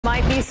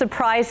Be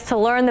surprised to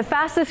learn the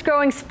fastest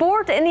growing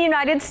sport in the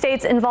United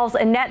States involves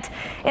a net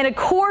and a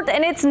court,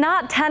 and it's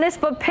not tennis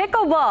but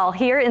pickleball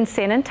here in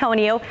San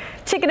Antonio.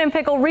 Chicken and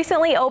Pickle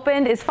recently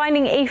opened is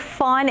finding a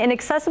fun and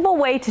accessible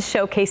way to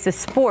showcase the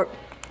sport.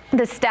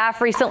 The staff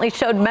recently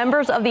showed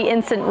members of the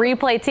instant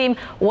replay team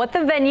what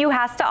the venue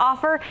has to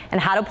offer and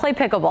how to play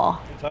pickleball.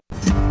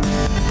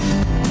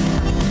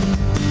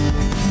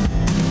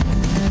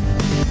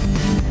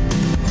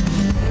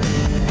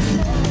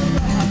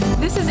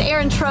 This is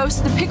Aaron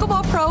Trost, the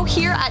pickleball pro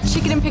here at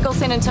Chicken and Pickle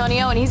San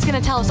Antonio, and he's going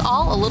to tell us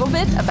all a little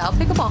bit about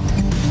pickleball.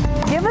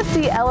 Give us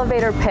the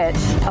elevator pitch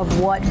of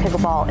what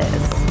pickleball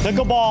is.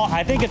 Pickleball,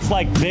 I think it's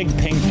like big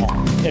ping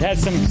pong. It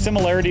has some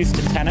similarities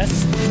to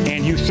tennis,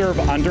 and you serve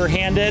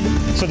underhanded,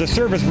 so the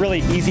serve is really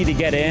easy to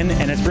get in,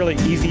 and it's really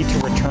easy to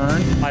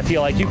return. I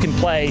feel like you can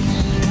play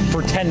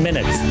for 10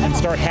 minutes and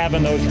start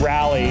having those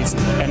rallies,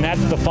 and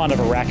that's the fun of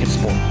a racket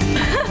sport.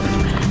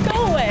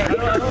 Go away.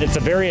 It's a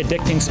very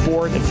addicting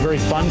sport, it's a very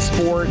fun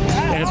sport,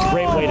 and it's a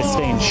great way to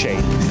stay in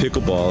shape.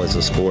 Pickleball is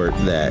a sport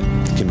that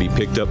can be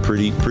picked up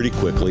pretty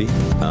quickly.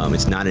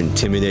 It's not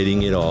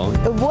intimidating at all.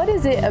 What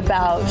is it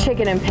about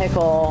Chicken and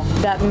Pickle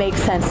that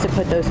makes sense to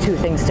put those two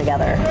things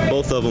together?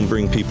 Both of them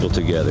bring people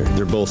together.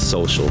 They're both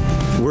social.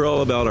 We're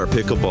all about our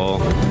pickleball,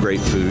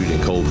 great food,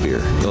 and cold beer.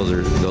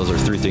 Those are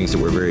three things that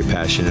we're very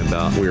passionate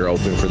about. We're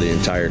open for the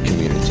entire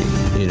community.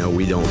 You know,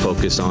 we don't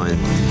focus on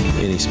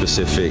any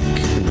specific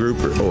group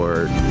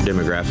or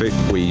demographic.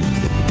 We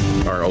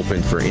are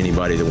open for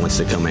anybody that wants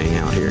to come hang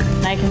out here.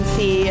 I can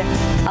see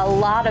a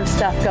lot of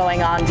stuff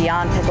going on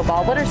beyond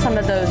pickleball. What are some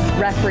of those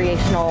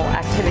recreational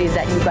activities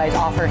that you guys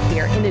offer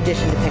here in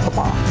addition to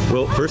pickleball?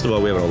 Well, first of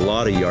all, we have a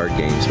lot of yard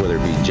games, whether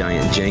it be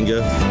giant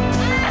Jenga.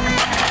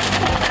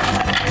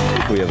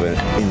 We have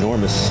an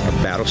enormous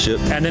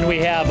battleship. And then we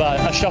have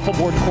a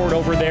shuffleboard court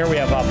over there. We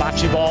have a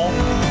bocce ball.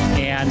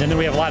 And then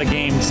we have a lot of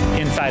games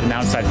inside and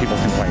outside people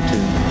can play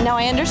too. Now,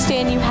 I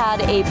understand you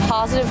had a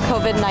positive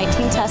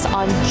COVID-19 test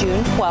on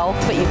June 12th,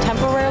 but you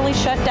temporarily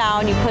shut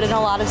down. You put in a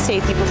lot of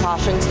safety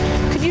precautions.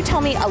 Could you tell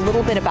me a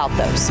little bit about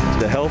those?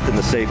 The health and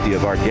the safety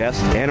of our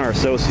guests and our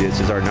associates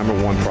is our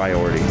 #1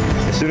 priority.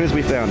 As soon as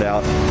we found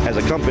out, as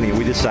a company,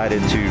 we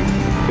decided to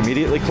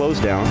immediately close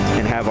down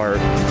and have our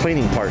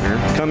cleaning partner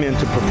come in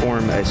to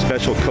perform a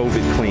special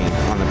COVID clean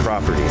on the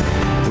property.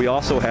 We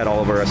also had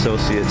all of our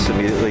associates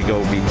immediately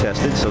go be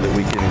tested so that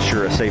we can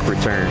ensure a safe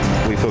return.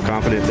 We feel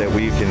confident that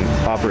we can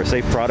offer a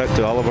safe product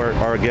to all of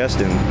our guests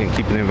and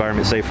keep the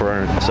environment safe for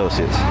our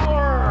associates.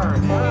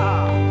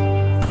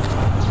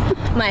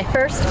 My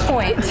first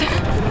point.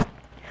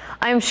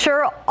 I'm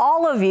sure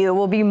all of you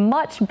will be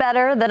much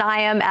better than I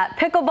am at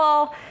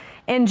pickleball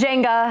and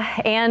Jenga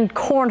and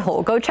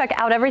cornhole. Go check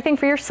out everything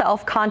for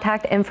yourself.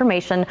 Contact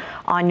information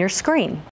on your screen.